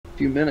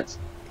few minutes.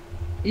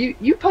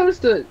 You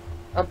posed a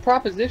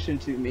proposition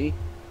to me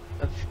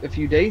a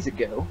few days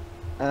ago.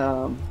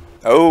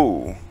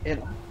 Oh.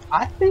 And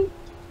I think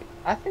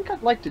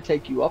I'd like to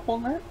take you up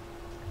on that.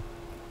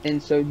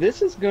 And so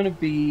this is going to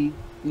be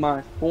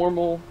my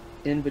formal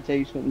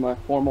invitation, my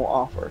formal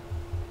offer.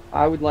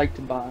 I would like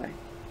to buy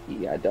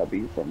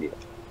EIW from you.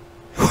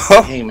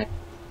 Hey, man.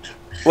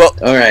 Well,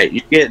 all right,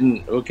 you're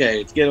getting okay.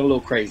 It's getting a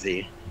little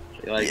crazy.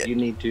 Like yeah. you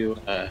need to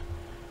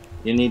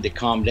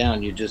calm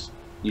down. You just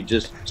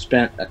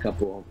spent a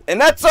couple.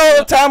 And that's all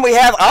the time we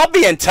have. I'll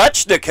be in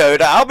touch,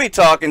 Dakota. I'll be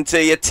talking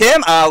to you.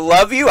 Tim, I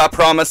love you. I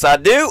promise I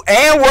do.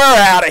 And we're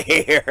out of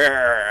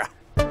here.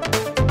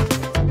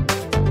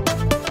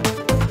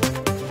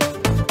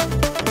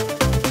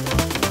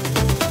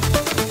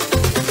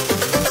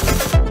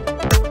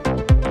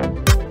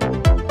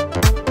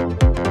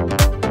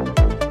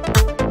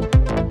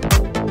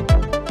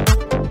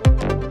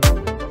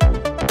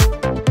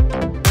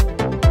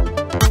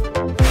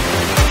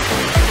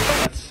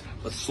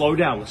 Slow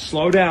down. Let's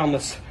slow down.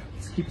 Let's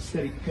keep a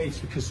steady pace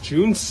because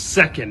June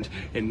 2nd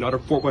in Nutter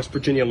Fort, West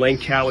Virginia, Lane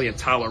Callie and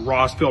Tyler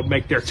Rosfield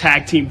make their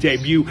tag team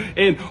debut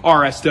in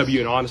RSW.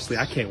 And honestly,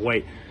 I can't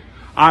wait.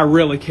 I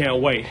really can't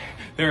wait.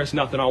 There is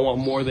nothing I want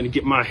more than to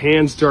get my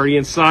hands dirty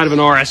inside of an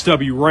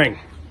RSW ring.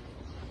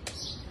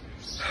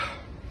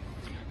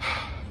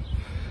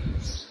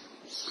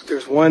 But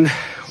there's one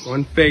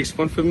face,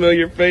 one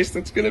familiar face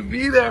that's gonna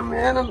be there,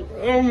 man.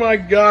 Oh my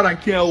God, I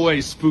can't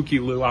wait. Spooky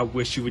Lou, I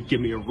wish you would give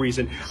me a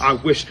reason. I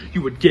wish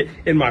you would get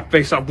in my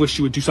face. I wish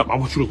you would do something. I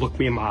want you to look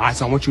me in my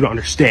eyes. I want you to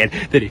understand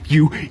that if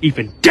you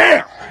even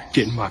dare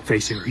get in my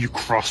face here, you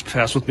cross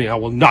paths with me, I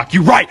will knock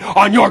you right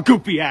on your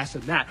goofy ass.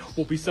 And that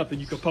will be something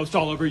you can post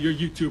all over your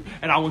YouTube.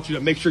 And I want you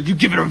to make sure you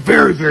give it a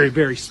very, very,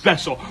 very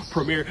special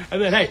premiere.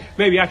 And then, hey,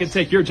 maybe I can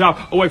take your job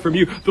away from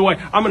you the way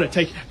I'm gonna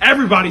take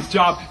everybody's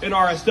job in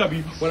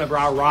RSW whenever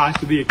I rise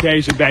to the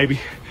occasion, baby,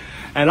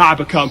 and I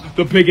become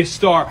the biggest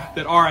star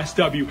that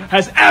RSW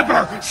has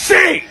ever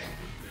seen.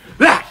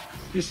 That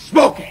is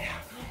smoking.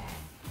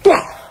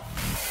 Let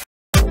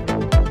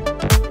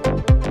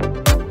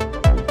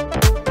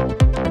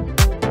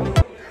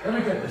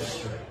me get this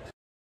straight.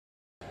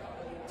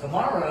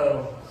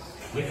 Tomorrow,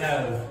 we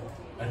have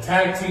a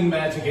tag team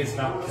match against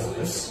Mount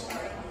Killis.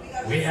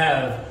 We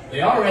have the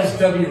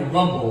RSW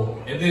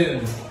Rumble, and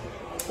then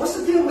what's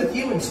the deal with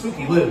you and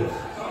Spooky Lou?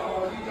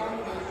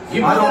 You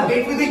don't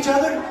beef with each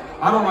other?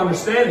 I don't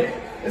understand it.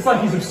 It's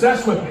like he's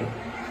obsessed with me.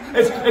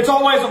 It's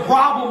always a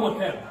problem with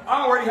him.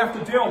 I already have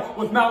to deal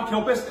with Mount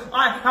Kilpis.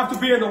 I have to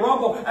be in the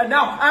Rumble, and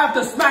now I have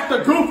to smack the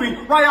goofy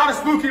right out of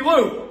Spooky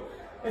Lou.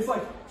 It's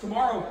like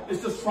tomorrow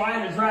is just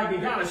trying to drag me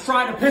down. It's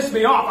trying to piss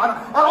me off.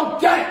 I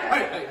don't get it.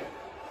 Hey.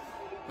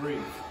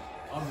 Breathe.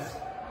 I'm back.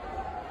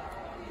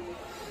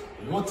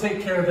 We'll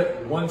take care of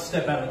it one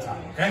step at a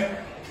time, okay?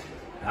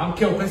 Mount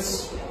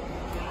Kilpis,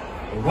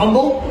 the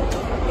Rumble,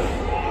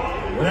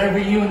 whatever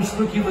you and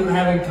Spooky Lou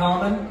have in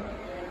common,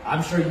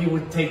 I'm sure you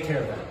would take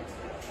care of that.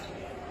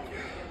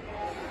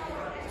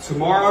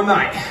 Tomorrow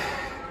night,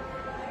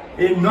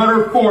 in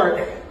Nutter Fort,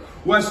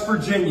 West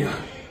Virginia,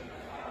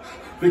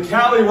 the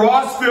Callie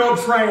Rosfield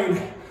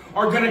train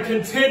are going to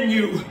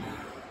continue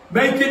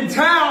making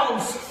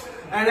towns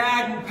and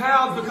adding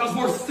pounds because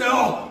we're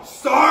still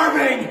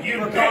starving.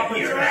 You bet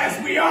your ass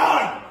we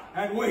are!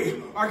 And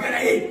we are going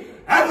to eat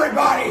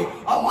everybody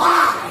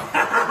alive!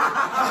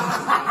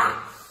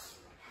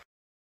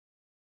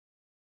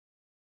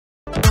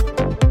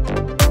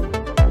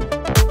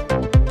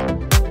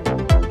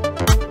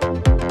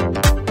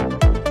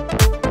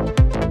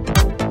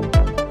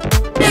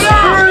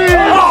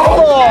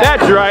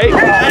 That's right.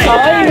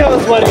 I know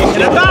it's funny. In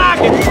the back.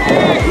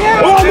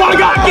 Oh my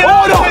God! Get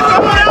on him!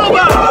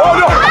 Oh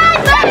no!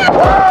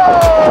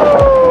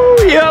 Oh,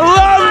 you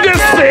love to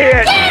see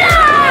it.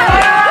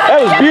 That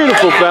was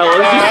beautiful, fellas.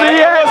 You see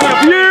that? It was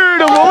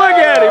beautiful. Look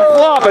at him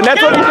flopping.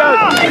 That's what he does.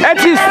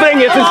 That's his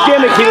thing. It's his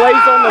gimmick. He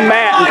lays on the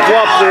mat and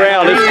flops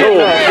around. It's cool.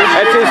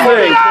 That's his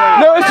thing.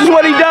 No, this is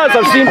what he does.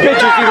 I've seen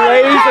pictures. He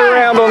lays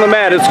around on the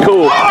mat. It's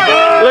cool.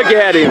 Look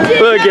at him.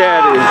 Look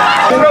at him.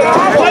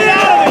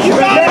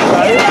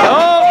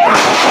 Oh!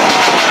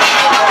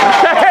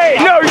 Hey,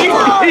 no, you 2, 3,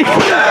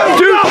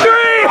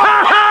 ha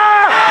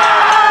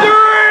ha!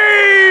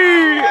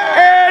 3!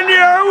 And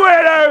you're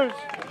winners!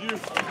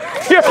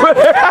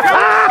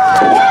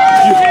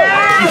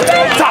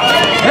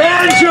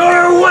 And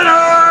your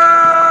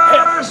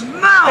winners,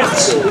 Mount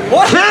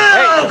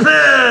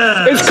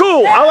Kilpis! It's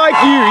cool. I like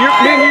you.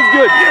 Man, he's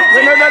good.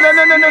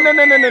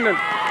 No.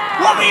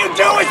 What were you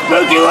doing,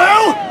 Spooky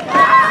Lou?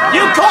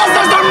 You caused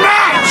us a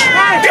match!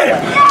 Get it!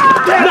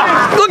 No,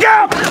 look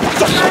out!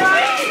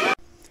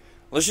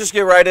 Let's just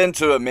get right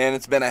into it, man.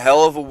 It's been a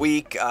hell of a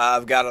week.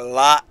 I've got a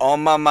lot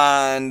on my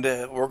mind.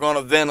 We're going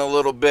to vent a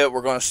little bit.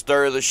 We're going to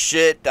stir the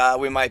shit.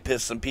 We might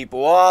piss some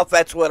people off.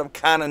 That's what I'm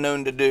kind of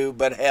known to do.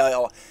 But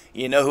hell,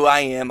 you know who I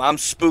am. I'm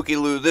Spooky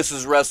Lou. This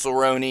is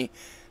WrestleRoni.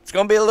 It's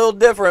going to be a little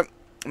different,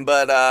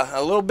 but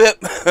a little bit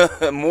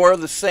more of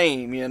the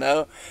same, you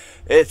know.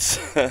 It's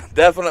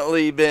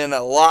definitely been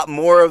a lot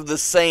more of the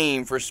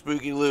same for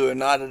Spooky Lou, and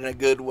not in a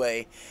good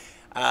way.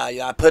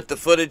 I put the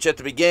footage at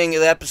the beginning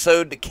of the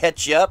episode to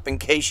catch you up in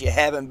case you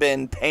haven't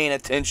been paying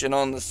attention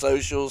on the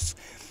socials.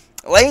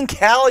 Lane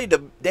Cali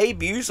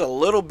debuts a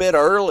little bit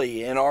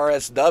early in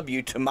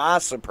RSW, to my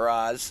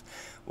surprise.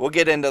 We'll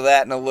get into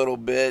that in a little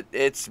bit.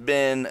 It's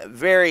been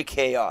very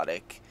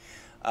chaotic.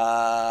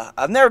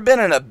 I've never been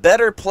in a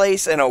better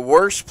place and a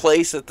worse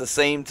place at the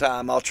same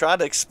time. I'll try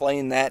to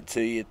explain that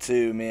to you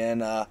too,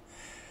 man.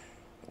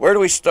 Where do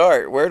we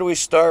start? Where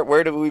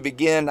do we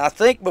begin? I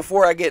think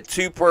before I get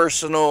too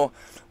personal,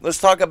 let's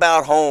talk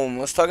about home.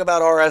 Let's talk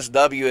about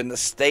RSW and the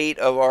state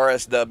of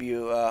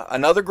RSW.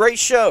 Another great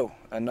show.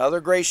 Another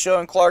great show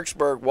in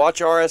Clarksburg.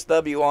 Watch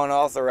RSW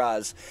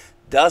Unauthorized.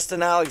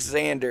 Dustin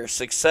Alexander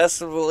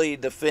successfully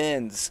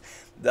defends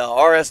the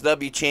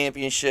RSW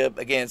Championship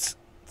against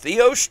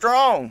Theo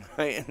Strong.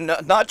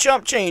 Not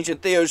chump change in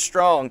Theo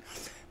Strong.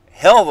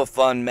 Hell of a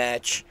fun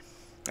match.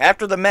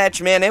 After the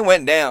match, man, it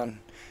went down.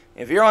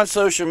 If you're on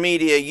social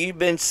media, you've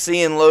been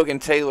seeing Logan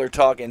Taylor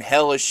talking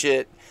hella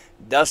shit.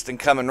 Dustin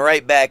coming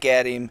right back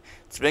at him.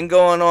 It's been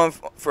going on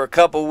for a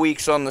couple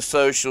weeks on the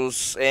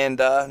socials. And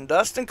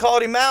Dustin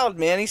called him out,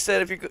 man. He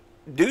said, if you could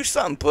do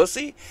something,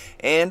 pussy.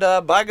 And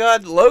by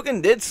God,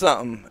 Logan did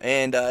something.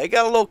 And it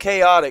got a little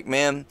chaotic,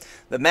 man.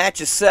 The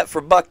match is set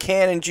for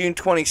Buchanan, June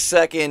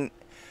 22nd.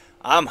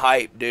 I'm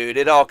hyped, dude.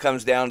 It all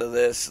comes down to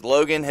this.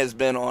 Logan has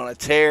been on a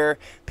tear.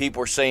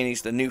 People are saying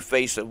he's the new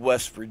face of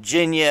West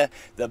Virginia,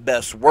 the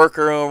best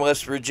worker in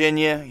West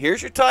Virginia.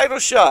 Here's your title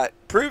shot.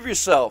 Prove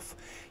yourself.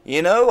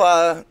 You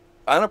know,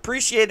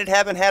 Unappreciated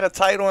haven't had a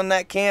title in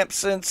that camp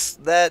since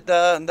that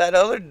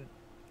other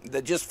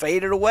that just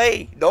faded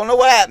away. Don't know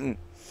what happened.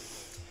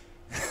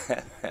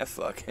 That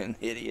fucking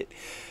idiot.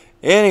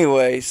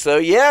 Anyway, so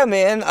yeah,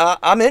 man,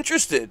 I'm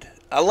interested.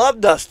 I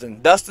love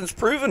Dustin. Dustin's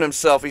proven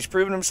himself. He's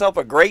proven himself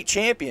a great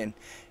champion.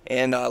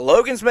 And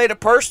Logan's made it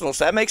personal,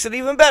 so that makes it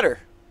even better.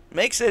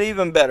 Makes it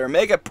even better.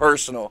 Make it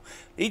personal.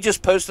 He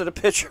just posted a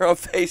picture on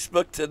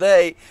Facebook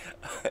today.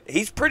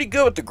 He's pretty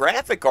good with the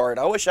graphic art.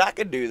 I wish I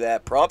could do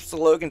that. Props to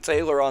Logan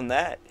Taylor on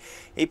that.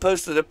 He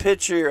posted a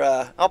picture.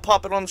 I'll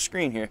pop it on the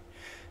screen here.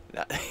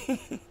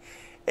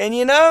 And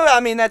you know, I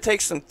mean, that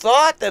takes some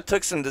thought. That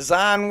took some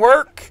design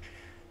work.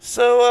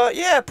 So,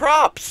 yeah,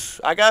 props.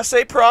 I gotta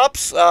say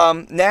props.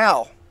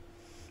 Now,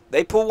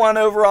 they pulled one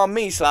over on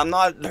me, so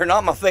they're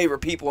not my favorite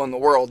people in the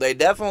world. They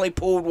definitely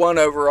pulled one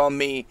over on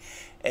me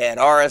at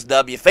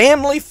RSW.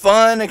 Family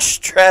Fun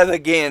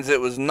Extravaganza. It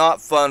was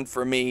not fun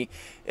for me.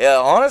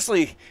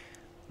 Honestly,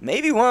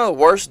 maybe one of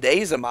the worst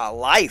days of my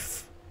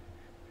life.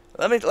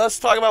 Let's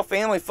talk about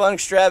Family Fun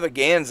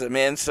Extravaganza,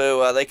 man.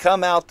 So, they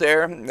come out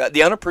there,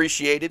 the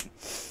Unappreciated,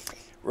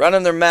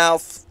 running their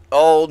mouth.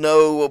 Oh,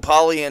 no,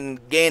 Polly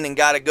and Gannon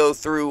got to go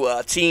through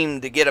a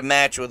team to get a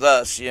match with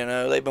us. You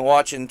know, they've been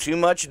watching too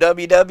much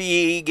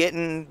WWE,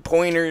 getting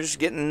pointers,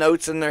 getting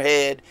notes in their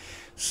head.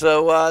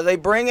 So they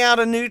bring out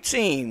a new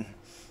team.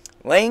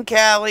 Lane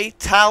Cali,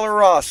 Tyler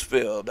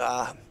Rossfield.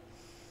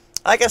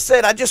 Like I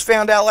said, I just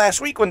found out last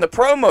week when the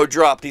promo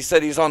dropped, he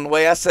said he's on the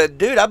way. I said,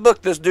 dude, I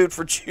booked this dude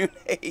for June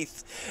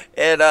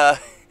 8th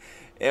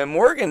in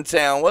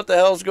Morgantown. What the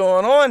hell's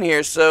going on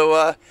here?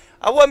 So,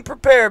 I wasn't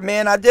prepared,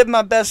 man. I did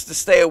my best to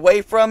stay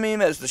away from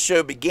him as the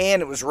show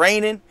began. It was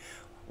raining.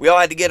 We all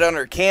had to get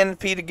under a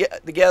canopy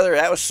together.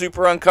 That was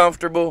super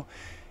uncomfortable.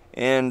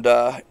 And,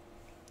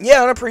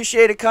 yeah,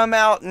 Unappreciated come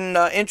out and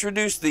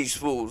introduce these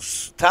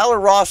fools. Tyler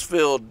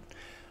Rossfield,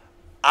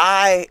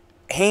 I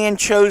hand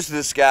chose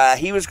this guy.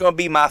 He was going to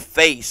be my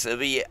face of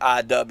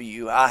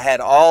EIW. I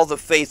had all the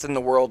faith in the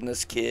world in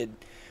this kid.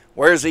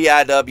 Where's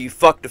EIW?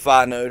 Fucked if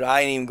I know.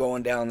 I ain't even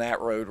going down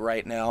that road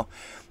right now.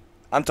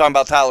 I'm talking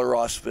about Tyler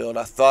Rossfield.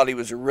 I thought he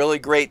was a really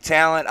great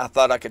talent. I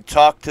thought I could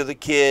talk to the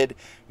kid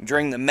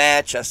during the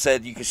match. I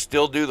said you can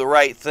still do the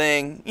right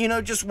thing. You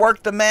know, just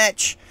work the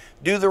match,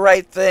 do the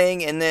right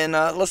thing, and then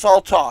let's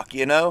all talk,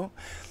 you know.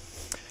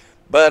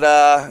 But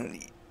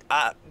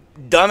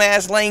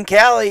dumbass Lane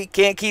Cali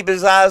can't keep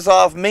his eyes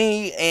off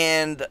me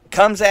and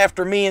comes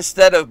after me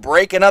instead of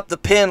breaking up the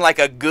pin like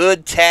a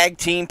good tag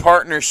team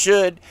partner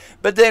should.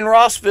 But then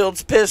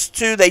Rossfield's pissed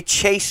too. They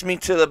chased me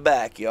to the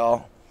back,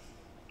 y'all.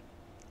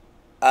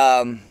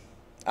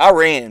 I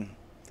ran,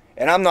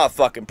 and I'm not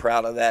fucking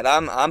proud of that.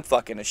 I'm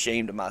fucking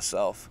ashamed of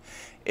myself.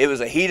 It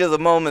was a heat of the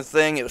moment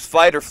thing. It was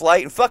fight or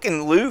flight, and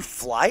fucking Lou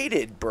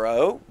flighted,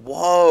 bro.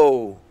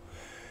 Whoa.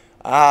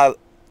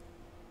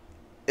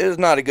 It was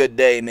not a good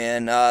day,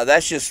 man.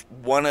 That's just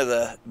one of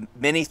the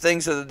many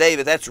things of the day,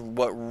 but that's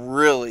what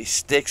really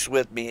sticks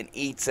with me and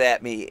eats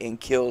at me and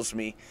kills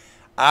me.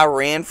 I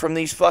ran from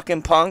these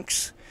fucking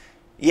punks.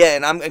 Yeah,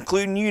 and I'm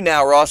including you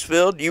now,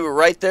 Rossfield. You were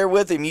right there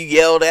with him. You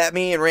yelled at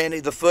me and ran.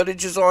 The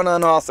footage is on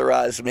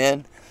Unauthorized,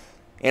 man.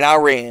 And I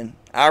ran.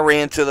 I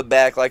ran to the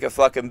back like a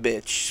fucking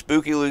bitch.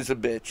 Spooky Lou's a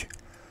bitch.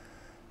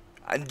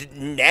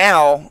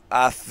 Now,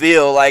 I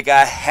feel like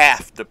I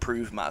have to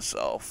prove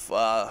myself.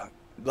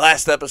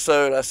 Last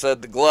episode, I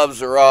said the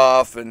gloves are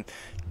off and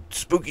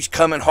Spooky's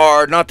coming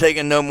hard, not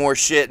taking no more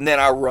shit, and then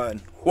I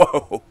run.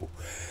 Whoa.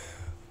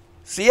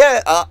 So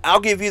yeah, I'll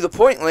give you the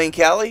point, Lane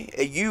Callie.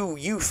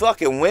 You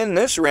fucking win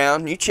this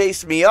round. You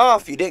chased me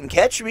off. You didn't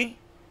catch me.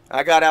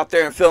 I got out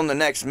there and filmed the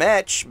next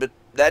match, but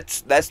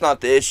that's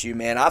not the issue,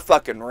 man. I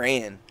fucking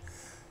ran.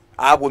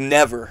 I will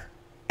never,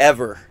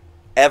 ever,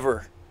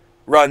 ever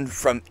run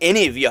from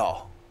any of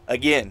y'all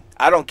again.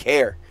 I don't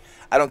care.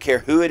 I don't care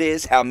who it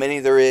is, how many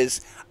there is.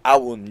 I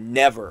will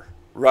never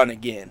run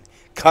again.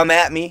 Come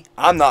at me.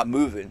 I'm not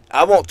moving.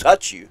 I won't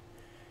touch you.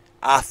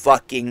 I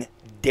fucking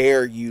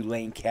dare you,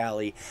 Lane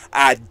Callie.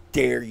 I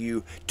dare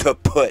you to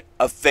put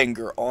a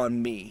finger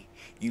on me,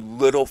 you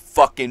little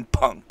fucking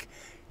punk.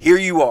 Here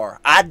you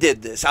are. I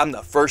did this. I'm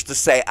the first to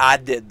say I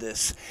did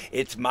this.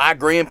 It's my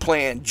grand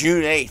plan,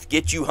 June 8th.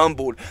 Get you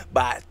humbled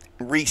by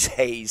Reese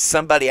Hayes.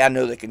 Somebody I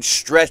know that can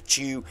stretch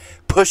you,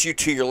 push you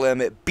to your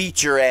limit,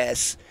 beat your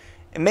ass,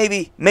 and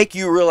maybe make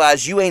you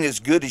realize you ain't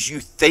as good as you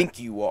think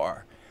you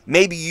are.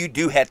 Maybe you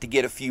do have to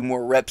get a few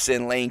more reps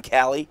in, Lane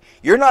Callie.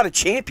 You're not a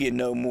champion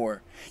no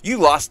more. You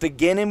lost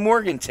again in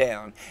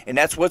Morgantown. And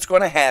that's what's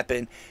going to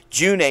happen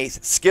June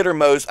 8th,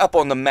 Skiddermo's up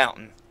on the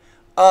mountain.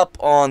 Up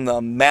on the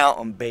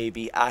mountain,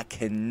 baby. I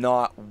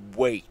cannot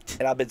wait.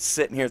 And I've been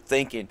sitting here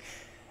thinking,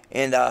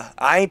 and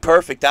I ain't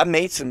perfect. I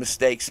made some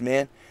mistakes,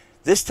 man.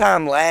 This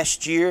time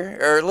last year,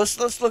 or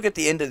let's look at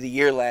the end of the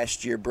year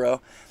last year, bro.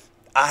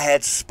 I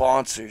had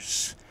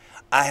sponsors.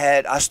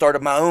 I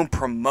started my own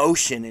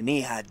promotion in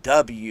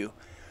EIW.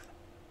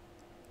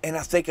 And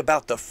I think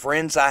about the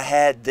friends I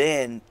had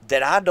then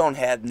that I don't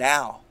have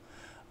now.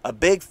 A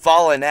big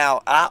falling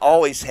out. I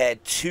always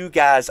had two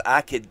guys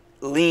I could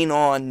lean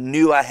on,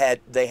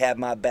 they had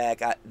my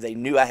back. They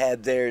knew I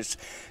had theirs.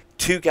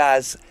 Two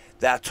guys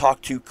that I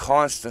talked to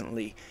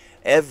constantly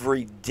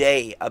every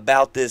day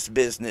about this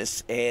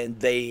business, and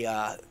they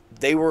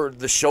were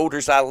the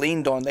shoulders I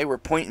leaned on. They were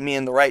pointing me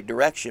in the right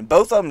direction.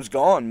 Both of them's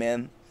gone,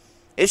 man.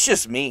 It's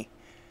just me.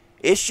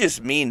 It's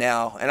just me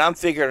now, and I'm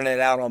figuring it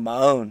out on my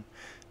own.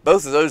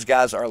 Both of those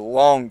guys are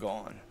long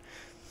gone.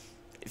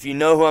 If you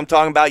know who I'm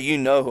talking about, you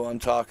know who I'm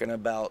talking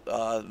about.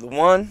 The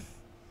one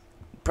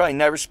probably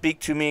never speak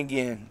to me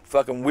again.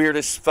 Fucking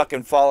weirdest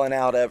fucking falling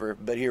out ever,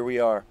 but here we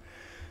are.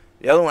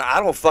 The other one, I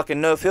don't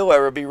fucking know if he'll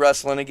ever be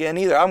wrestling again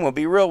either. I'm going to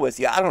be real with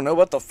you. I don't know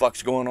what the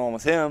fuck's going on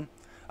with him.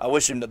 I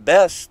wish him the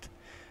best.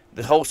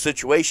 The whole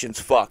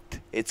situation's fucked.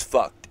 It's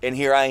fucked. And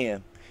here I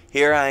am.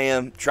 Here I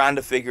am trying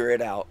to figure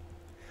it out.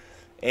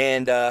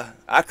 And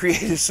I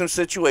created some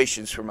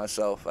situations for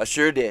myself. I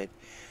sure did.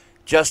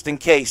 Just in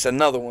case,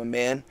 another one,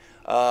 man.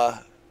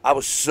 I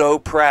was so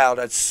proud.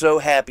 I was so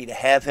happy to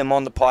have him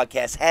on the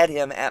podcast. Had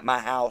him at my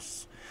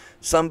house.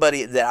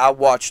 Somebody that I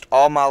watched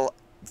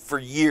for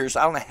years.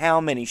 I don't know how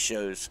many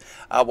shows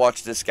I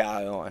watched this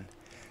guy on.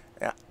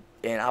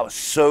 And I was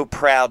so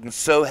proud and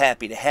so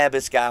happy to have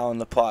this guy on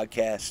the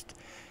podcast.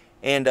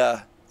 And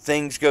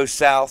things go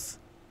south.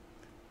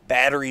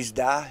 Batteries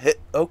die.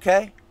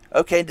 Okay.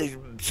 Okay,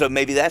 so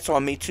maybe that's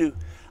on me too.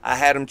 I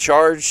had him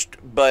charged,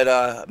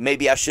 but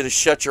maybe I should have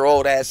shut your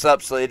old ass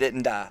up so they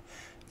didn't die.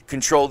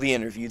 Control the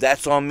interview.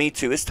 That's on me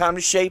too. It's time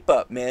to shape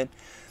up, man.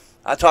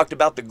 I talked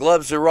about the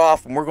gloves are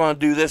off, and we're going to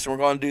do this, and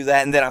we're going to do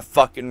that, and then I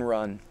fucking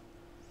run.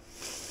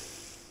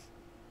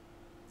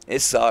 It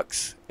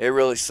sucks. It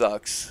really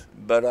sucks.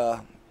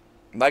 But,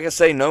 like I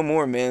say, no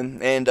more, man.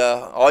 And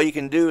all you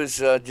can do is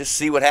just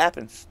see what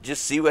happens.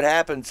 Just see what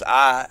happens.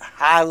 I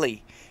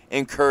highly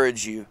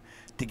encourage you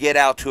to get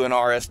out to an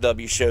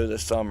RSW show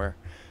this summer,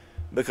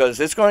 because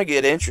it's going to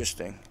get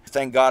interesting.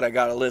 Thank God I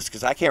got a list,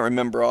 because I can't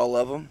remember all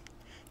of them.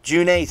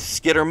 June 8th,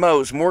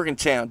 Skiddermo's,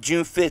 Morgantown.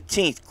 June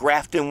 15th,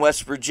 Grafton,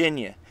 West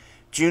Virginia.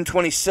 June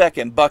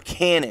 22nd,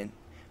 Buckhannon.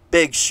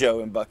 Big show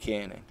in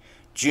Buckhannon.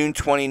 June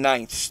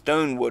 29th,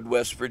 Stonewood,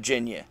 West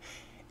Virginia.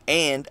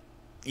 And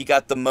you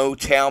got the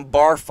Motown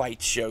Bar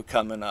Fight show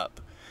coming up.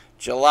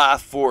 July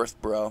 4th,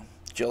 bro.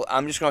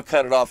 I'm just going to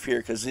cut it off here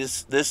because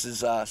this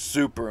is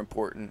super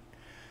important.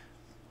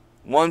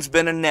 One's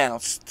been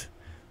announced.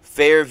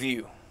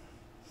 Fairview.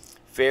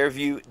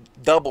 Fairview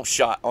double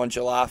shot on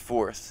July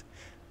 4th.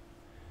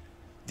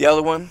 The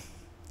other one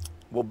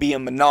will be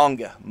in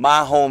Monongah,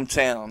 my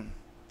hometown.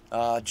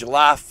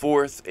 July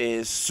 4th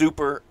is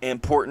super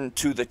important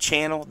to the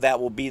channel. That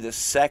will be the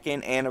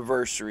second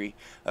anniversary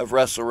of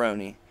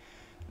WrestleRoni.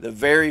 The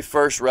very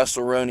first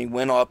WrestleRoni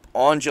went up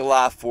on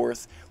July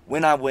 4th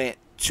when I went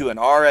to an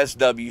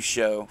RSW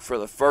show for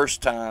the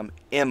first time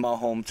in my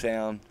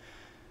hometown.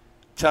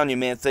 I'm telling you,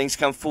 man, things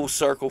come full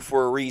circle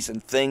for a reason.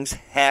 Things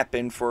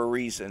happen for a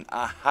reason.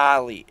 I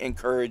highly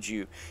encourage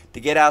you to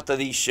get out to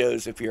these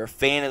shows if you're a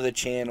fan of the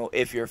channel,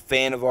 if you're a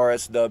fan of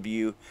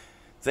RSW.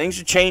 Things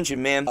are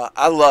changing, man.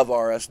 I love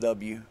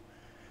RSW.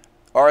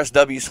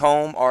 RSW's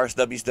home.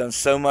 RSW's done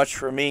so much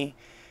for me,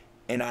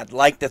 and I'd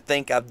like to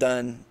think I've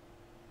done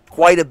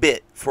quite a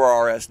bit for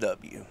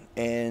RSW.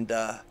 And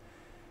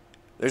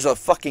there's a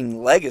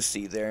fucking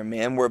legacy there,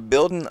 man. We're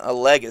building a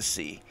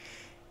legacy.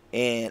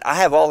 And I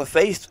have all the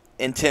faith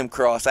in Tim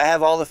Cross. I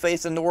have all the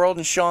faith in the world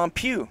in Sean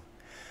Pugh.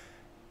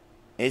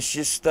 It's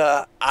just,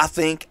 I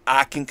think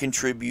I can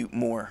contribute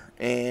more.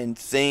 And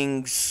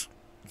things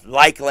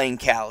like Lane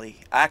Cali.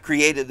 I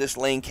created this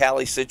Lane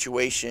Cali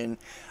situation.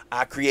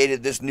 I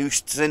created this new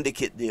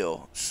syndicate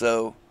deal.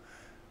 So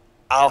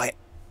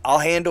I'll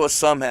handle it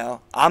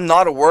somehow. I'm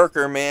not a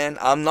worker, man.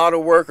 I'm not a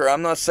worker.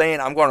 I'm not saying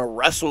I'm going to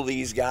wrestle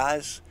these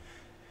guys.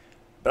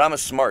 But I'm a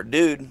smart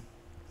dude.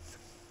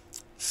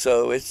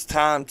 So it's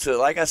time to,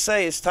 like I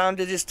say, it's time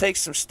to just take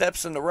some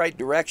steps in the right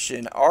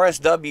direction.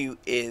 RSW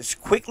is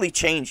quickly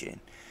changing.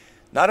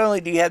 Not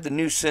only do you have the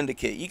new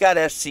syndicate, you got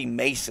FC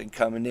Mason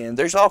coming in.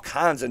 There's all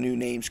kinds of new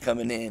names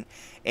coming in.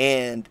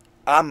 And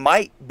I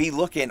might be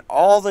looking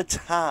all the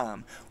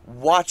time,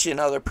 watching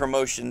other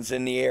promotions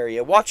in the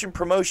area, watching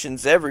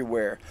promotions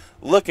everywhere,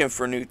 looking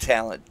for new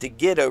talent to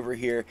get over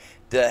here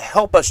to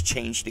help us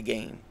change the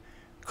game.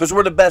 Because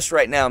we're the best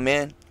right now,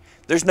 man.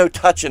 There's no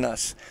touching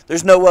us.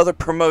 There's no other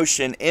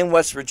promotion in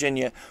West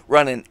Virginia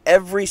running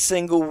every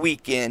single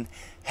weekend,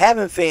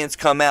 having fans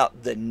come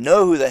out that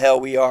know who the hell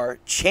we are,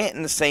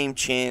 chanting the same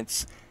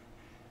chants.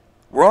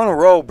 We're on a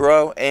roll,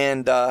 bro.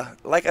 And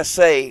like I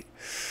say,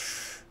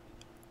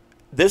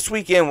 this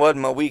weekend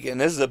wasn't my weekend.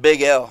 This is a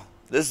big L.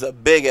 This is a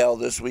big L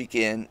this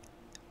weekend.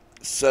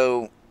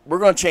 So we're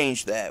going to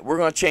change that. We're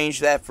going to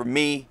change that for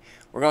me.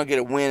 We're going to get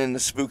a win in the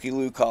Spooky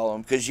Lou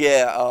column. Because,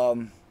 yeah,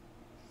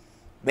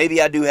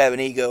 maybe I do have an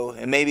ego.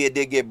 And maybe it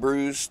did get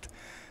bruised.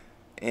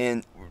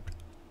 And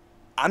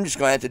I'm just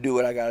going to have to do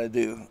what I got to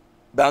do.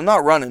 But I'm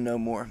not running no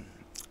more.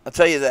 I'll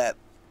tell you that.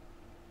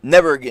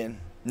 Never again.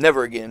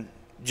 Never again.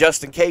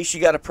 Just in case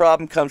you got a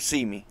problem, come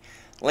see me.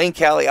 Lane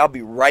Cali, I'll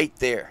be right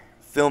there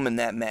filming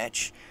that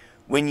match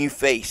when you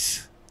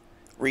face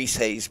Reese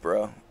Hayes,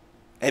 bro.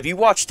 Have you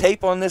watched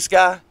tape on this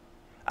guy?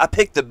 I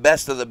picked the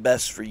best of the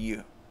best for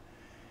you.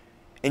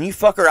 And you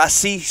fucker, I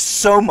see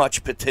so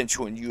much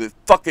potential in you. It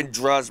fucking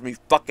drives me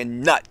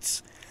fucking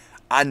nuts.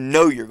 I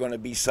know you're going to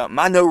be something.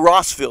 I know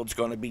Rossfield's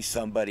going to be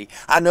somebody.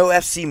 I know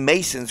FC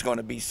Mason's going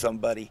to be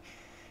somebody.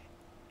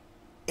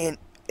 And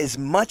as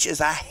much as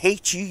I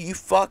hate you, you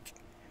fuck,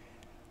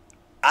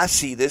 I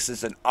see this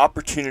as an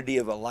opportunity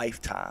of a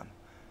lifetime.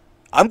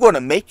 I'm going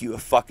to make you a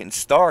fucking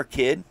star,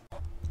 kid.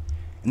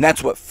 And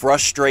that's what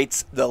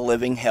frustrates the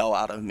living hell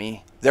out of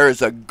me. There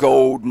is a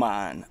gold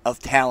mine of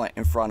talent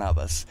in front of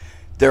us.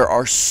 There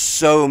are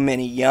so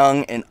many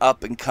young and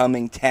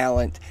up-and-coming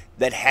talent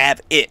that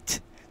have it.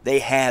 They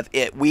have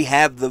it. We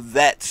have the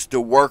vets to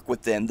work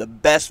with them, the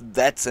best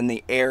vets in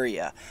the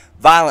area.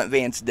 Violent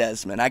Vance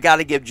Desmond. I got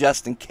to give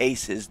Justin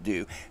Case his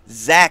due.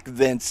 Zach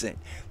Vincent,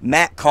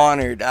 Matt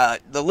Connard.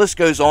 The list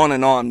goes on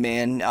and on,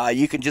 man.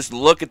 You can just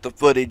look at the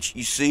footage.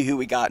 You see who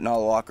we got in our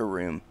locker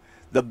room.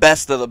 The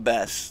best of the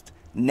best.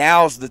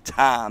 Now's the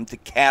time to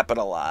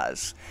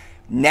capitalize.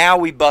 Now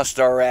we bust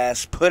our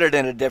ass, put it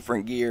in a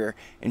different gear,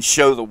 and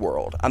show the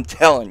world. I'm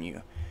telling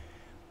you.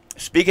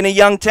 Speaking of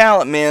young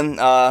talent, man,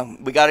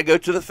 we got to go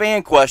to the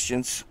fan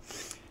questions.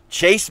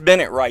 Chase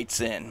Bennett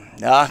writes in.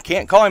 I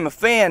can't call him a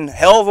fan,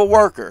 hell of a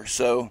worker,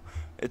 so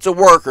it's a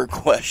worker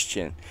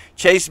question.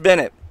 Chase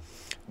Bennett,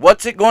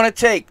 what's it going to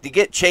take to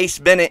get Chase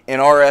Bennett in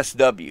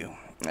RSW?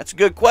 That's a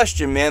good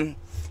question, man.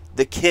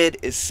 The kid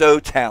is so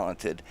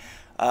talented.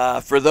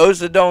 For those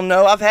that don't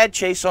know, I've had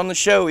Chase on the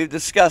show. We've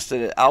discussed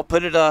it. I'll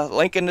put it a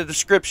link in the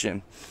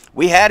description.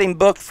 We had him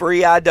booked for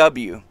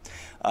EIW.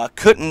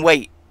 Couldn't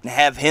wait to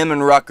have him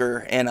and Rucker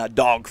in a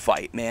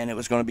dogfight, man. It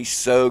was going to be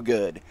so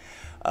good.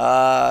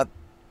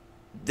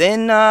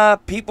 Then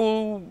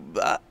people,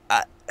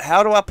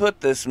 how do I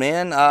put this,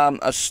 man?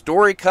 A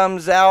story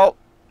comes out.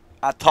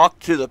 I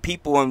talked to the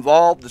people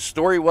involved. The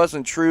story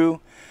wasn't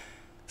true.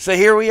 So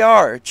here we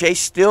are. Chase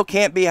still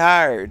can't be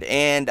hired.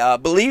 And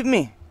believe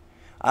me,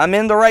 I'm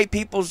in the right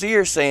people's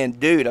ear saying,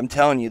 dude, I'm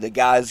telling you, the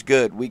guy's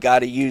good. We got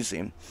to use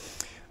him.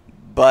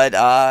 But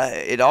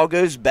it all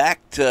goes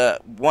back to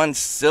one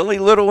silly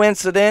little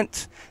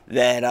incident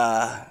that,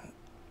 I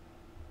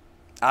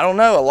don't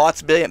know, a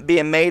lot's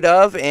being made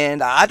of,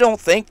 and I don't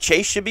think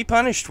Chase should be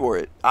punished for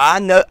it. I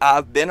know,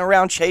 I've been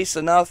around Chase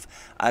enough.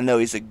 I know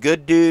he's a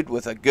good dude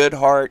with a good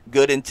heart,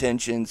 good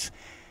intentions.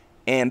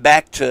 And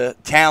back to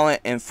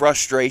talent and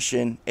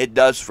frustration, it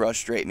does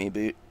frustrate me,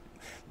 but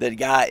the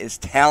guy is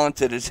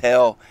talented as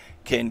hell,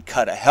 can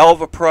cut a hell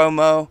of a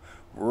promo,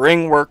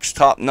 ring works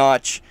top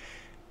notch.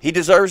 He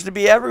deserves to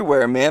be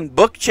everywhere, man.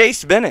 Book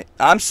Chase Bennett.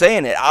 I'm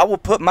saying it. I will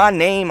put my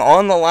name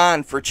on the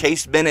line for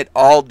Chase Bennett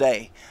all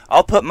day.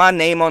 I'll put my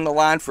name on the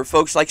line for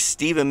folks like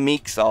Stephen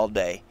Meeks all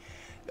day.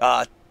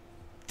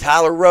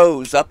 Tyler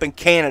Rose up in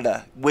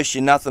Canada. Wish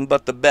you nothing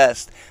but the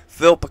best.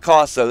 Phil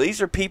Picasso.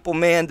 These are people,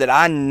 man, that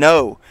I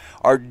know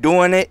are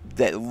doing it,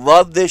 that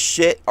love this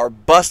shit, are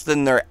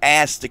busting their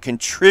ass to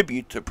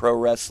contribute to pro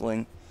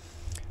wrestling.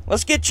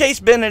 Let's get Chase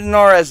Bennett in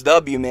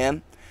RSW,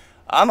 man.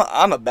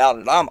 I'm about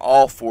it. I'm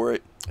all for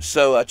it.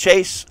 So,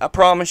 Chase, I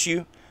promise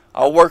you,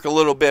 I'll work a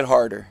little bit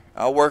harder.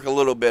 I'll work a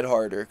little bit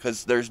harder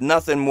because there's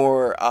nothing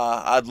more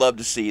I'd love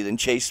to see than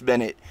Chase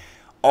Bennett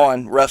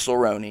on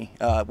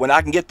WrestleRoni. When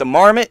I can get the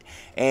Marmot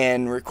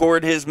and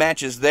record his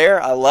matches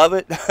there, I love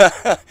it.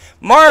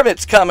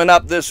 Marmot's coming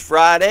up this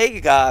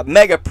Friday.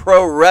 Mega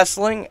Pro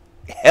Wrestling.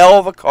 Hell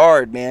of a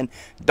card, man.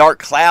 Dark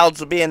Clouds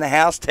will be in the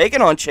house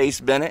taking on Chase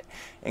Bennett.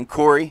 and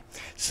Corey.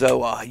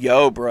 So,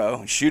 yo,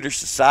 bro, Shooter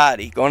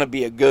Society, going to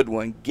be a good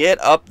one.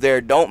 Get up there.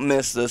 Don't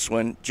miss this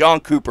one. John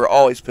Cooper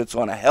always puts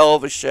on a hell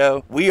of a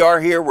show. We are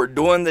here. We're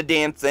doing the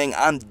damn thing.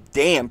 I'm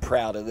damn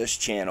proud of this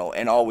channel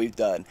and all we've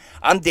done.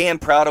 I'm damn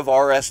proud of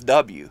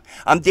RSW.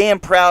 I'm damn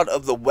proud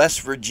of the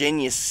West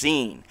Virginia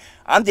scene.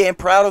 I'm damn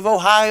proud of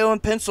Ohio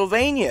and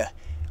Pennsylvania.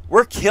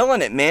 We're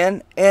killing it,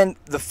 man. And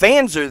the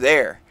fans are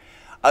there.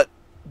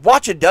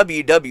 Watch a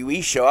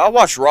WWE show. I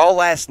watched Raw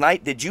last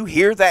night. Did you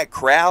hear that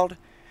crowd?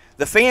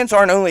 The fans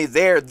aren't only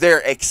there,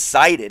 they're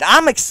excited.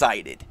 I'm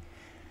excited.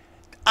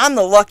 I'm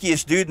the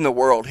luckiest dude in the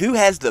world. Who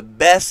has the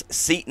best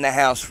seat in the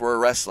house for a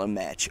wrestling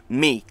match?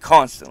 Me,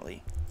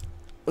 constantly.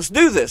 Let's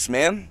do this,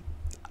 man.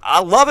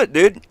 I love it,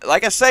 dude.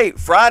 Like I say,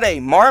 Friday,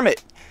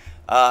 Marmot,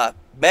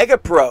 Mega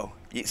Pro.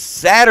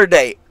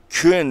 Saturday,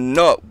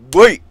 cannot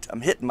wait.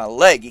 I'm hitting my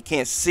leg. You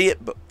can't see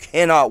it, but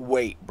cannot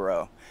wait,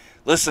 bro.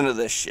 Listen to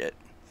this shit.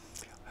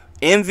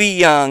 MV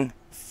Young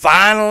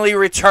finally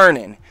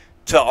returning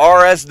to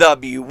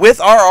RSW with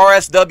our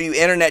RSW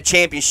Internet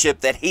Championship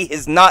that he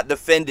has not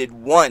defended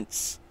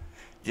once.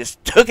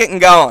 Just took it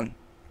and gone.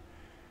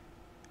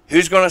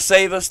 Who's going to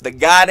save us? The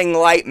guiding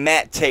light,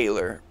 Matt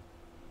Taylor.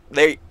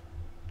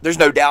 There's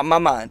no doubt in my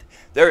mind.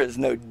 There is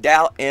no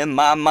doubt in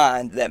my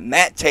mind that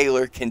Matt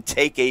Taylor can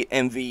take a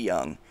MV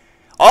Young.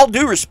 All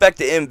due respect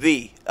to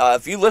MV.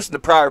 If you listen to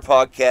prior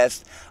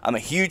podcasts, I'm a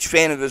huge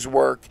fan of his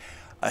work.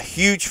 A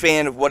huge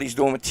fan of what he's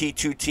doing with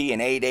T2T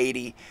and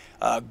 880.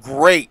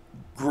 Great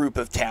group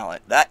of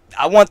talent.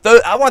 I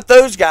want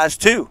those guys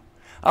too.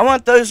 I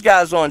want those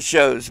guys on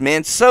shows,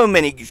 man. So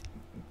many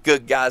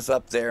good guys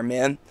up there,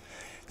 man.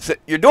 So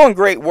you're doing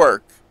great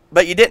work,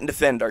 but you didn't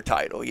defend our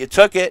title. You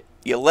took it,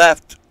 you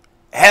left,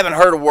 haven't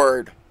heard a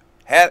word.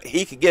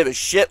 He could give a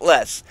shit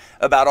less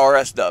about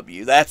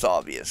RSW. That's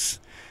obvious.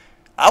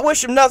 I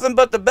wish him nothing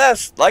but the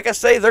best. Like I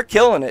say, they're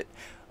killing it.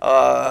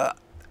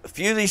 A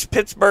few of these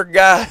Pittsburgh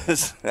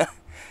guys,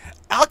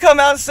 I'll come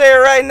out and say it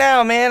right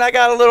now, man. I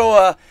got a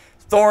little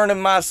thorn in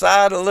my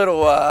side, a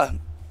little,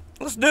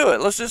 let's do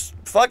it. Let's just,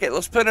 fuck it.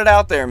 Let's put it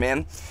out there,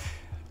 man.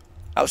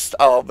 But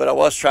I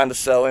was trying to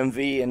sell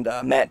MV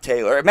and Matt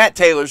Taylor. Matt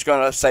Taylor's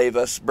going to save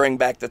us, bring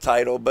back the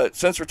title. But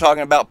since we're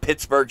talking about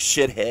Pittsburgh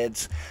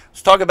shitheads,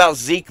 let's talk about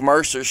Zeke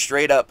Mercer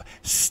straight up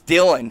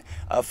stealing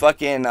a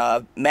fucking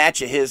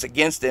match of his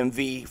against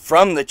MV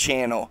from the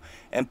channel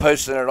and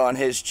posting it on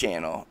his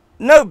channel.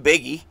 No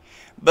biggie,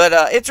 but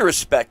it's a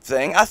respect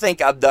thing. I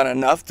think I've done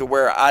enough to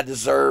where I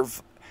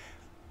deserve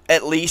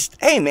at least,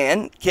 hey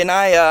man, can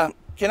I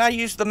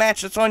use the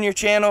match that's on your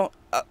channel?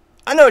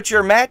 I know it's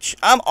your match.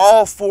 I'm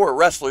all for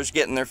wrestlers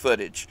getting their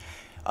footage.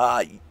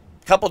 A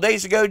couple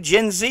days ago,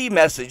 Gen Z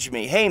messaged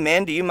me, hey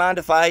man, do you mind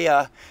if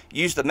I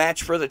use the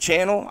match for the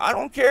channel? I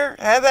don't care.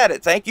 Have at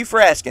it. Thank you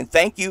for asking.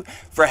 Thank you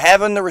for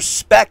having the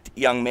respect,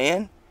 young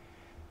man.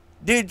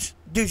 Dude's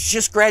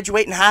just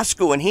graduating high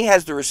school, and he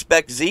has the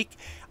respect, Zeke.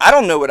 I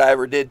don't know what I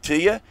ever did to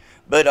you,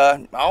 but,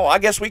 I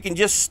guess we can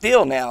just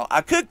steal now.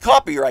 I could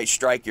copyright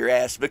strike your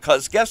ass,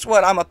 because guess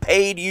what? I'm a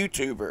paid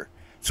YouTuber.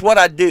 It's what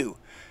I do.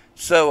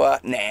 So,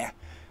 nah.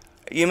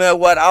 You know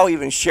what? I'll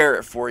even share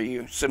it for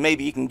you, so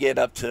maybe you can get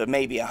up to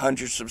maybe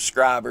 100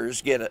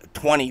 subscribers, get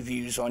 20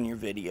 views on your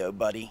video,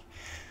 buddy.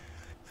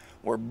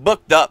 We're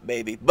booked up,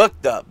 baby.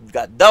 Booked up. We've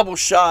got double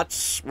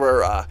shots.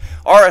 We're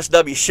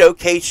RSW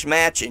Showcase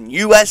match and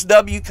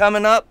USW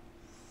coming up.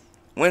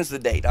 When's the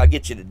date? I'll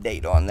get you the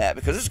date on that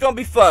because it's going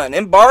to be fun.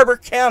 In Barber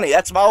County.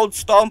 That's my old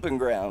stomping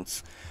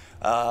grounds.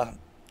 A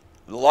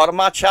lot of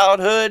my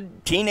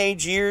childhood,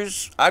 teenage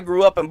years, I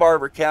grew up in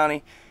Barber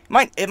County.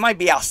 It might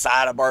be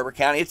outside of Barber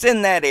County. It's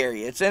in that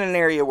area. It's in an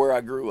area where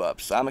I grew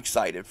up, so I'm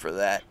excited for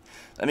that.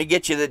 Let me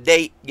get you the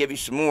date, give you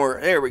some more.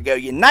 There we go.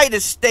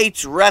 United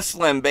States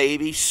Wrestling,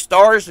 baby.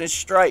 Stars and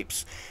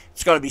Stripes.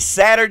 It's going to be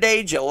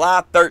Saturday,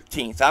 July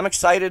 13th. I'm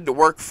excited to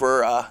work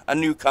for a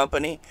new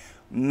company.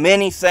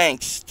 Many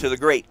thanks to the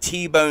great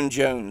T-Bone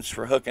Jones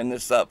for hooking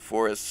this up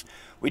for us.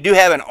 We do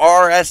have an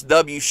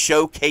RSW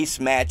Showcase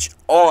match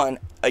on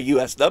a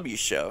USW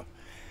show.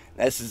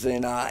 This is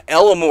in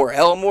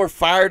Ellamore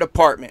Fire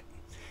Department.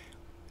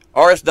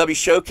 RSW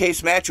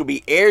Showcase match will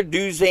be Air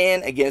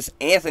Duzan against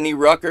Anthony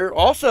Rucker.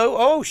 Also,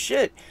 oh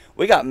shit,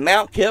 we got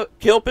Mount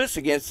Kilpis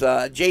against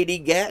J.D.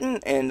 Gatton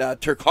and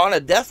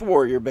Turkana Death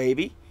Warrior,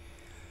 baby.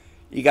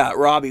 You got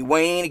Robbie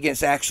Wayne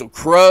against Axel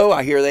Crow.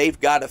 I hear they've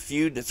got a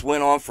feud that's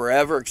went on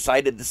forever.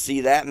 Excited to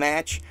see that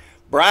match.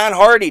 Brian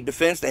Hardy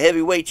defends the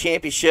heavyweight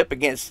championship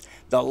against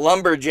the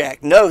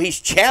Lumberjack. No, he's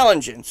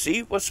challenging.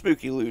 See what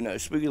Spooky Lou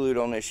knows. Spooky Lou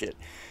don't know shit.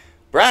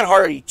 Brian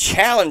Hardy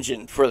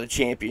challenging for the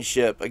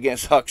championship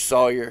against Huck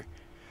Sawyer.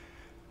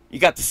 You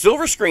got the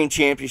Silver Screen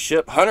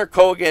Championship. Hunter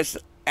Cole against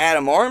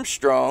Adam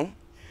Armstrong.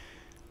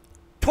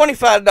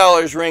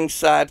 $25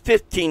 ringside,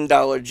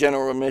 $15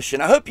 general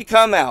admission. I hope you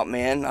come out,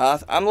 man.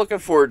 I'm looking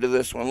forward to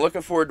this one.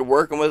 Looking forward to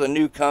working with a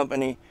new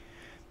company.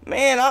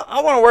 Man,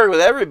 I want to work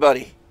with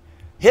everybody.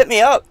 Hit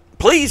me up.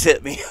 Please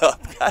hit me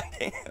up.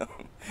 Goddamn.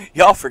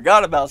 Y'all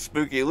forgot about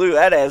Spooky Lou.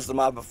 That adds to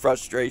my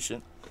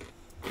frustration.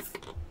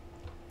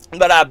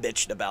 But I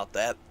bitched about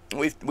that.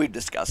 We've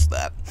discussed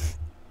that.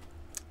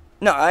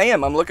 No, I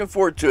am. I'm looking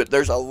forward to it.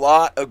 There's a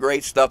lot of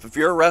great stuff. If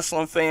you're a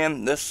wrestling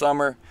fan this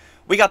summer,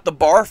 we got the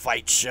Bar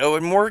Fight show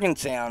in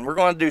Morgantown. We're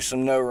going to do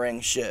some no-ring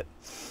shit.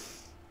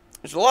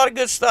 There's a lot of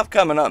good stuff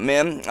coming up,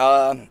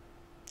 man.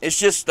 It's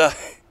just,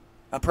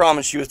 I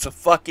promise you, it's a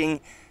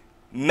fucking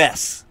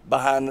mess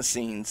behind the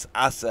scenes.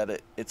 I said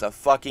it. It's a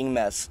fucking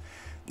mess.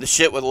 The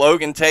shit with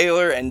Logan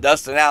Taylor and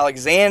Dustin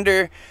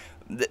Alexander,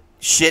 the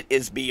shit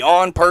is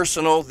beyond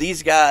personal.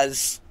 These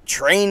guys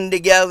train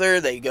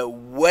together. They go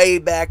way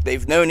back.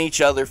 They've known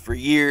each other for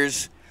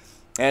years.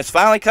 And it's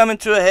finally coming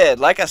to a head.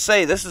 Like I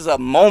say, this is a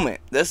moment.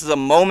 This is a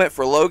moment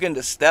for Logan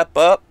to step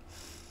up.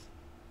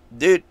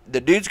 Dude,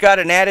 the dude's got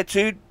an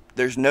attitude.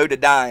 There's no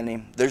denying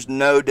him. There's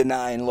no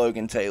denying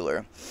Logan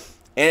Taylor.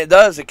 And it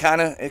does. It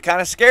kind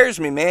of scares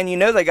me, man. You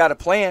know they got a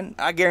plan.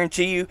 I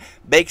guarantee you,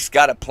 Bake's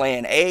got a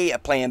plan A, a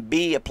plan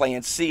B, a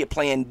plan C, a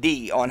plan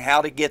D on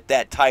how to get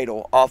that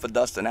title off of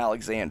Dustin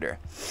Alexander.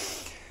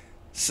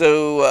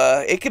 So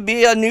it could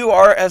be a new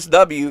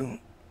RSW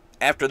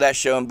after that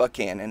show in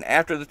Buchanan.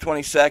 After the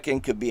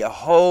 22nd could be a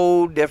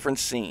whole different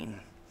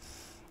scene.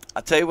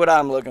 I'll tell you what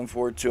I'm looking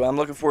forward to. I'm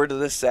looking forward to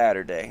this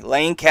Saturday.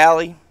 Lane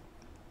Cali,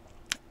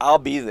 I'll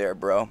be there,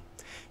 bro.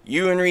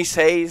 You and Reese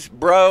Hayes,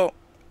 bro,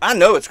 I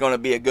know it's going to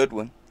be a good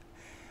one.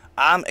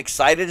 I'm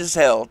excited as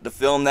hell to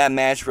film that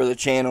match for the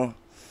channel.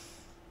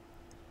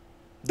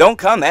 Don't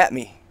come at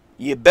me.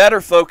 You better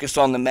focus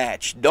on the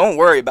match. Don't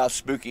worry about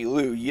Spooky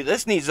Lou.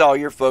 This needs all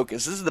your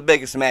focus. This is the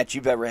biggest match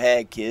you've ever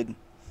had, kid.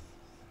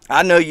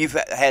 I know you've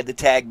had the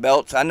tag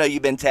belts. I know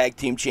you've been tag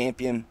team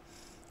champion.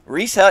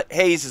 Reese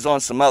Hayes is on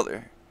some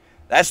other.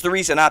 That's the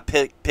reason I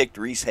picked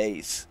Reese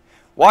Hayes.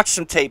 Watch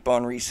some tape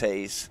on Reese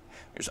Hayes.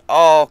 There's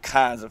all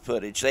kinds of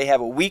footage. They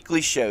have a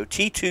weekly show.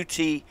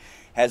 T2T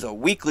has a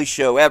weekly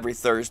show every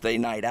Thursday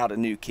night out of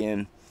New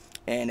Ken.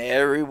 And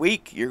every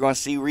week you're going to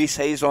see Reese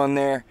Hayes on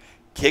there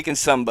kicking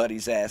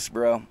somebody's ass,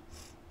 bro.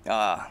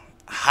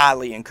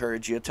 Highly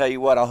encourage you. I'll tell you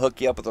what, I'll hook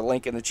you up with a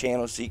link in the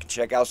channel so you can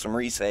check out some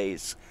Reese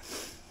Hayes.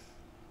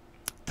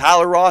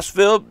 Tyler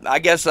Rossfield, I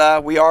guess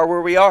we are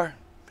where we are.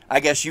 I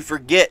guess you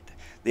forget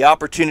the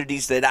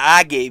opportunities that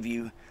I gave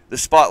you, the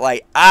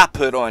spotlight I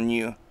put on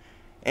you.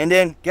 And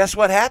then, guess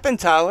what happened,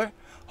 Tyler?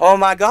 Oh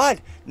my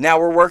God, now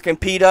we're working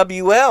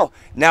PWL.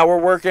 Now we're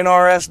working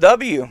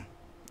RSW.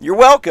 You're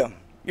welcome.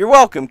 You're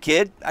welcome,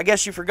 kid. I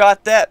guess you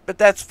forgot that, but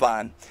that's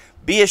fine.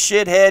 Be a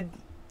shithead.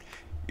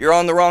 You're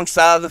on the wrong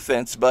side of the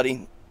fence,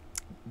 buddy.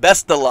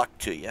 Best of luck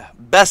to you.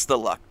 Best of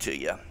luck to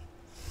you.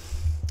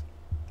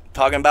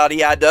 Talking about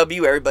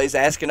EIW, everybody's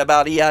asking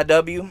about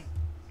EIW.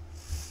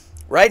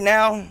 Right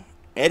now,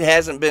 it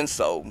hasn't been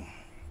sold.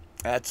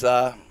 That's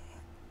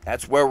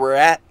where we're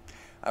at.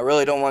 I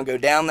really don't want to go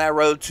down that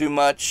road too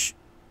much.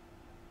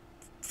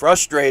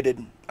 Frustrated.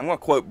 I'm going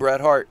to quote Bret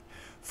Hart.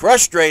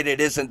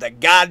 Frustrated isn't the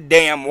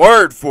goddamn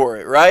word for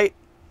it, right?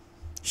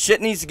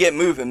 Shit needs to get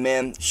moving,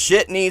 man.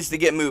 Shit needs to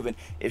get moving.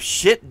 If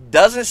shit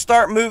doesn't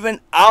start moving,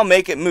 I'll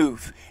make it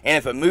move. And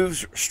if it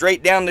moves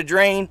straight down the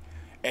drain,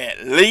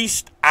 at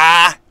least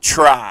I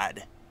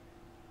tried.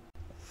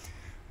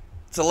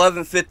 It's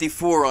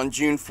 11:54 on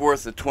June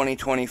 4th of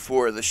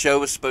 2024. The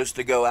show was supposed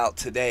to go out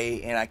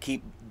today, and I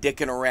keep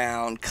dicking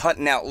around,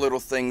 cutting out little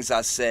things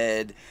I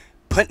said,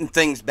 putting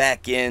things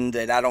back in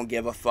that I don't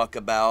give a fuck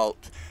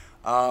about.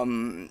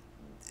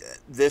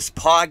 This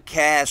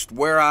podcast,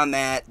 where I'm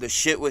at, the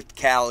shit with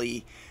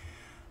Callie,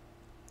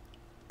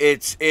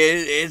 it's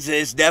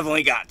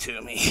definitely got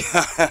to me,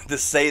 to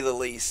say the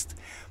least.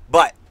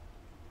 But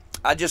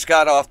I just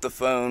got off the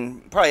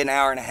phone, probably an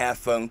hour and a half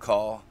phone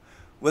call,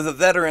 with a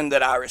veteran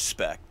that I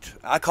respect.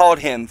 I called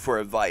him for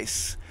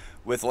advice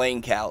with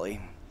Lane Callie.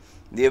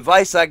 The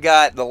advice I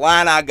got, the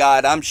line I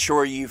got, I'm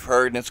sure you've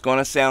heard, and it's going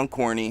to sound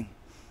corny,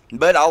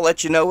 but I'll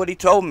let you know what he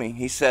told me.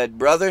 He said,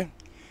 brother,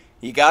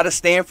 you got to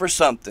stand for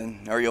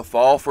something, or you'll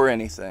fall for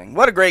anything.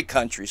 What a great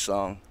country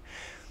song.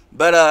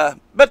 But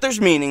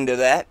there's meaning to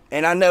that,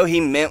 and I know he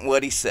meant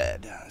what he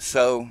said.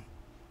 So,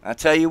 I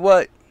tell you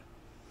what,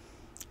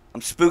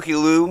 I'm Spooky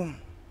Lou.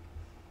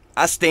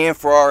 I stand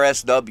for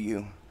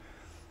RSW.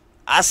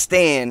 I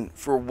stand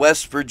for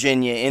West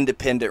Virginia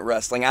independent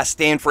wrestling. I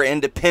stand for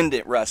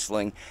independent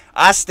wrestling.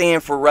 I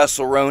stand for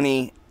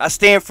WrestleRoni. I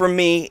stand for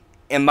me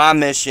and my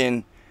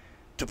mission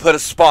to put a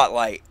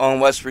spotlight on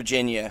West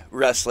Virginia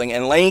wrestling.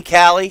 And Lane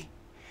Callie,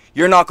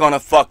 you're not going to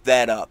fuck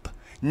that up.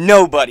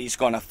 Nobody's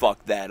going to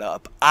fuck that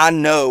up. I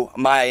know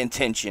my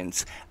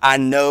intentions. I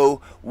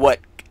know what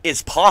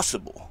is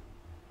possible.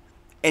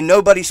 And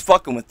nobody's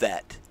fucking with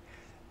that.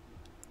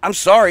 I'm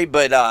sorry,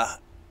 but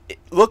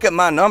look at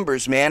my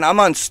numbers, man. I'm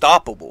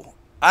unstoppable.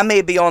 I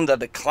may be on the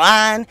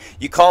decline.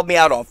 You called me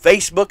out on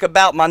Facebook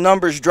about my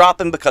numbers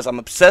dropping because I'm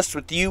obsessed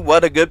with you.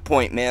 What a good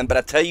point, man. But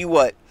I tell you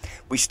what,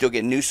 we still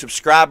get new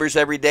subscribers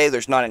every day.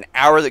 There's not an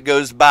hour that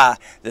goes by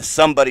that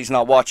somebody's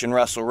not watching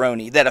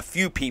WrestleRoni, that a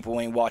few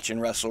people ain't watching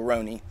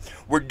WrestleRoni.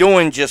 We're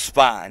doing just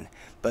fine,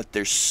 but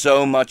there's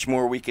so much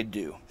more we could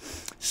do.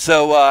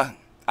 So,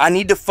 I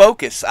need to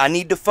focus. I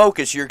need to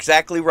focus. You're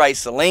exactly right.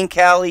 So, Lane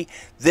Callie,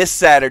 this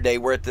Saturday,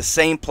 we're at the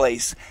same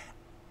place.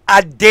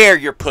 I dare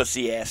your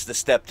pussy ass to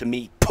step to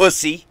me,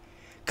 pussy.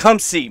 come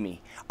see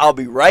me. I'll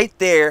be right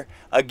there.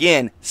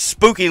 Again,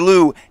 Spooky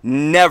Lou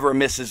never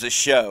misses a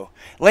show.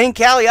 Lane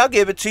Callie, I'll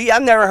give it to you.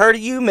 I've never heard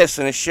of you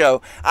missing a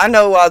show. I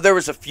know there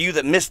was a few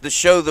that missed the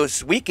show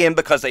this weekend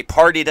because they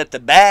partied at the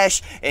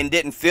Bash and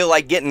didn't feel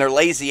like getting their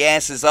lazy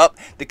asses up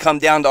to come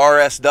down to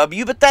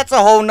RSW, but that's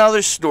a whole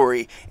nother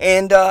story.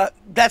 And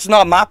that's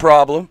not my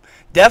problem.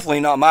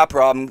 Definitely not my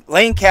problem.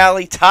 Lane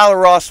Callie, Tyler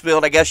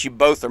Rossfield, I guess you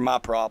both are my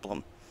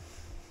problem.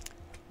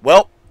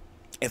 Well,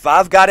 if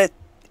I've got to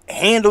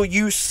handle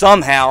you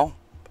somehow,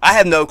 I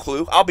have no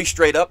clue. I'll be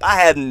straight up. I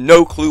have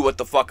no clue what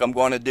the fuck I'm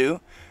going to do.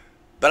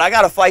 But I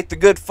got to fight the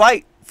good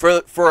fight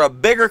for a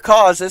bigger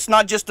cause. It's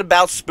not just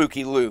about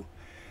Spooky Lou.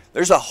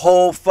 There's a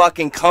whole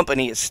fucking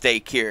company at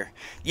stake here.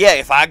 Yeah,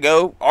 if I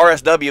go,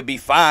 RSW will be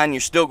fine.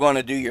 You're still going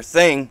to do your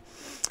thing.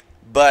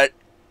 But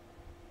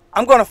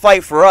I'm going to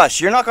fight for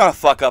us. You're not going to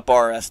fuck up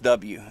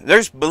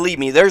RSW. Believe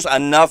me, there's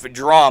enough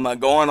drama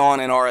going on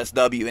in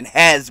RSW and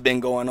has been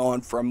going on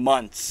for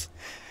months.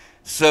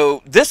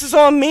 So this is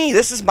on me.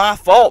 This is my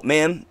fault,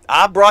 man.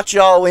 I brought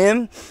y'all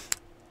in.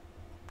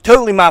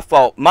 Totally my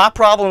fault. My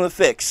problem to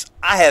fix.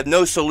 I have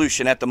no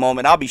solution at the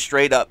moment. I'll be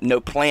straight up.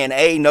 No plan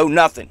A, no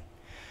nothing.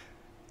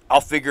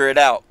 I'll figure it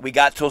out. We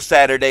got till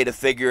Saturday to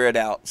figure it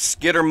out.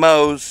 Skitter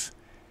Moe's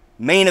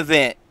main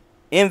event.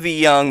 MV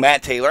Young,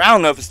 Matt Taylor. I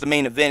don't know if it's the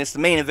main event. It's the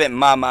main event in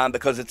my mind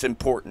because it's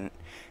important.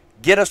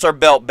 Get us our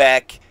belt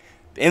back.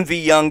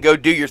 MV Young, go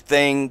do your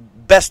thing.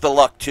 Best of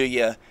luck to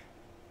you.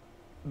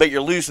 But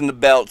you're losing the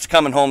belts,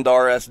 coming home to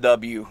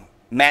RSW.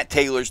 Matt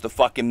Taylor's the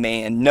fucking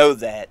man. Know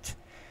that.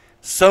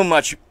 So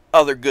much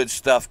other good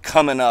stuff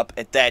coming up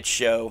at that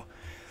show.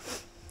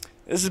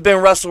 This has been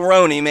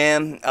WrestleRoni,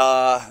 man.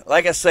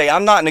 Like I say,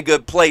 I'm not in a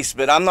good place,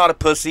 but I'm not a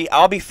pussy.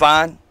 I'll be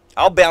fine.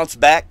 I'll bounce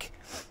back.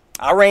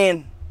 I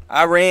ran.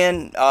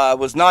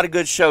 Was not a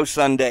good show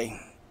Sunday.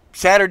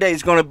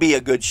 Saturday's going to be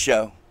a good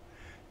show.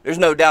 There's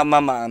no doubt in my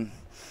mind.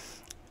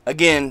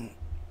 Again,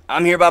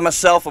 I'm here by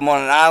myself. I'm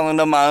on an island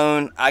of my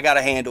own. I got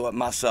to handle it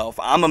myself.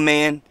 I'm a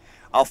man.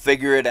 I'll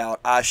figure it out.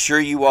 I assure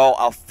you all,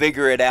 I'll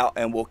figure it out,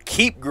 and we'll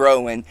keep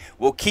growing.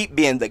 We'll keep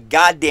being the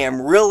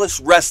goddamn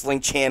realest wrestling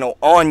channel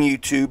on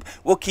YouTube.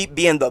 We'll keep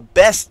being the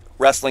best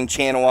wrestling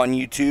channel on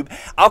YouTube.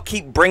 I'll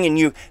keep bringing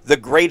you the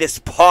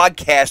greatest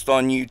podcast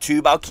on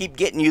YouTube. I'll keep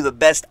getting you the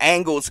best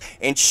angles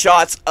and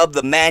shots of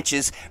the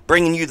matches,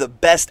 bringing you the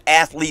best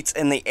athletes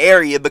in the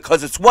area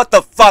because it's what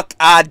the fuck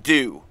I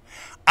do.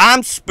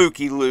 I'm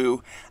Spooky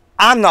Lou.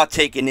 I'm not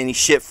taking any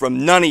shit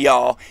from none of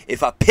y'all.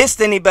 If I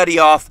pissed anybody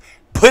off,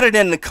 put it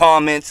in the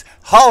comments,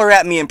 holler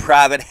at me in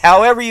private,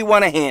 however you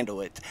want to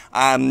handle it.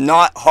 I'm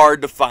not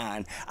hard to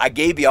find. I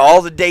gave you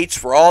all the dates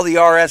for all the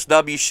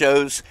RSW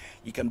shows.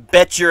 You can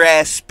bet your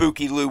ass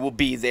Spooky Lou will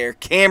be there,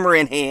 camera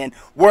in hand,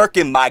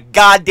 working my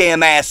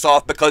goddamn ass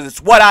off because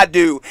it's what I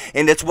do,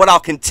 and it's what I'll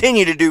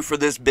continue to do for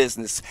this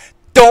business.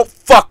 Don't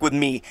fuck with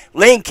me.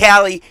 Lane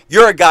Callie,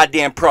 you're a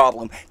goddamn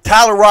problem.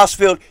 Tyler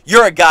Rossfield,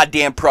 you're a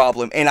goddamn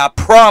problem. And I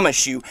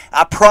promise you,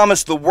 I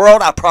promise the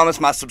world, I promise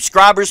my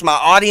subscribers, my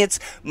audience,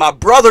 my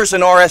brothers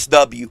in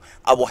RSW,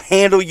 I will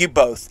handle you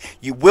both.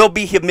 You will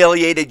be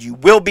humiliated. You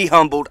will be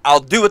humbled. I'll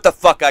do what the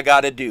fuck I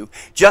gotta do.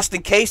 Just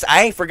in case,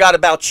 I ain't forgot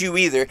about you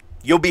either.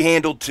 You'll be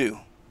handled too.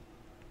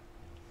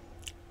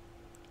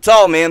 That's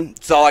all, man.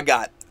 That's all I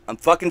got. I'm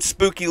fucking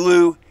Spooky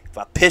Lou. If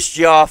I pissed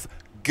you off,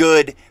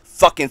 good.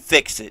 Fucking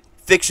fix it.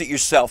 Fix it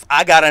yourself.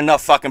 I got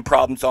enough fucking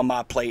problems on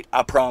my plate.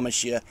 I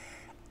promise you.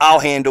 I'll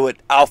handle it.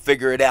 I'll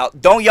figure it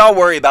out. Don't y'all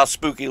worry about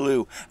Spooky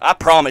Lou. I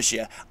promise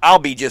you. I'll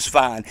be just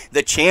fine.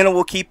 The channel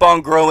will keep on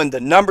growing. The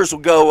numbers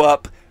will go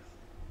up.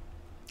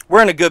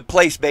 We're in a good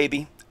place,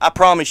 baby. I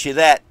promise you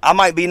that. I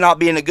might not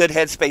be in a good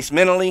headspace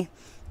mentally,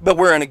 but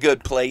we're in a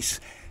good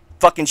place.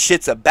 Fucking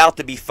shit's about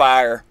to be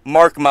fire.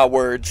 Mark my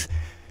words.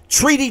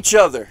 Treat each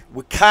other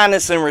with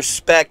kindness and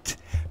respect.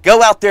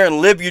 Go out there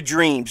and live your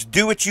dreams.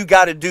 Do what you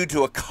got to do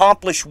to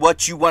accomplish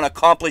what you want to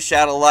accomplish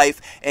out of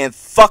life. And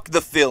fuck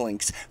the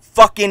feelings.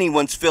 Fuck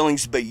anyone's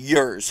feelings but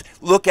yours.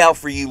 Look out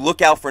for you.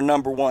 Look out for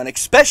number one.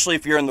 Especially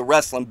if you're in the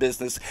wrestling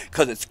business.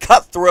 Because it's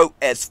cutthroat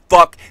as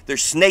fuck.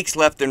 There's snakes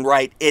left and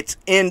right. It's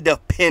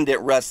independent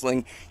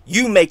wrestling.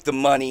 You make the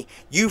money.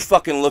 You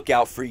fucking look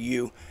out for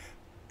you.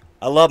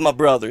 I love my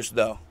brothers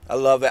though. I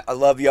love it. I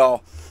love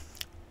y'all.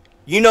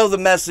 You know the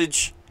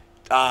message.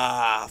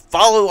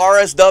 Follow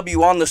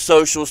RSW on the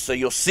socials so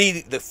you'll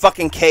see the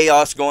fucking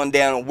chaos going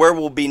down and where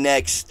we'll be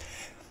next.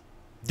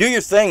 Do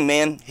your thing,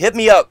 man. Hit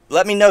me up.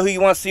 Let me know who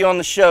you want to see on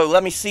the show.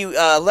 Let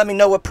me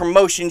know what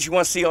promotions you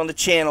want to see on the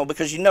channel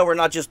because you know we're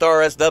not just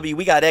RSW.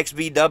 We got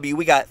XVW.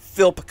 We got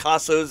Phil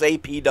Picasso's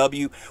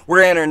APW.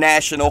 We're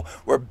international.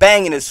 We're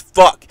banging as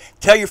fuck.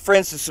 Tell your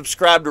friends to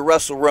subscribe to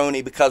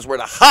WrestleRoni because we're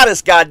the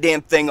hottest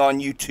goddamn thing on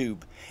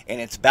YouTube. And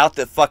it's about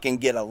to fucking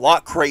get a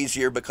lot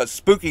crazier because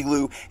Spooky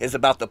Lou is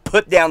about to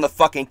put down the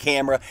fucking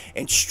camera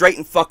and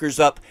straighten fuckers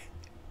up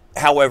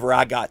however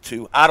I got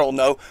to. I don't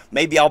know.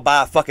 Maybe I'll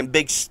buy a fucking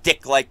big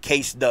stick like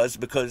Case does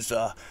because,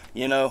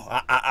 you know,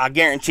 I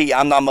guarantee you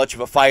I'm not much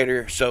of a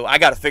fighter. So I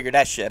got to figure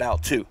that shit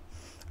out too.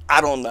 I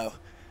don't know.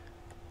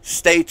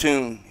 Stay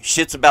tuned.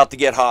 Shit's about to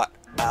get hot.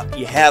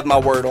 You have my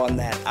word on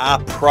that.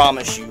 I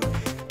promise you.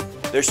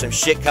 There's some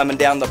shit coming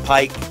down the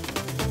pike.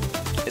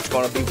 It's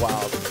gonna be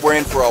wild. We're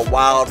in for a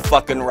wild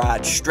fucking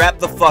ride. Strap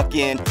the fuck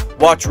in.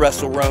 Watch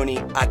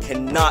WrestleRoni. I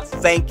cannot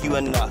thank you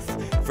enough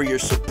for your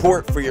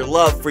support, for your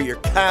love, for your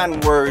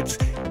kind words,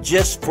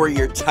 just for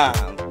your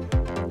time.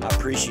 I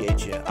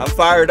appreciate you. I'm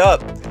fired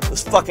up.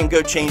 Let's fucking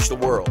go change the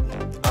world.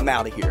 I'm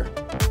out of here.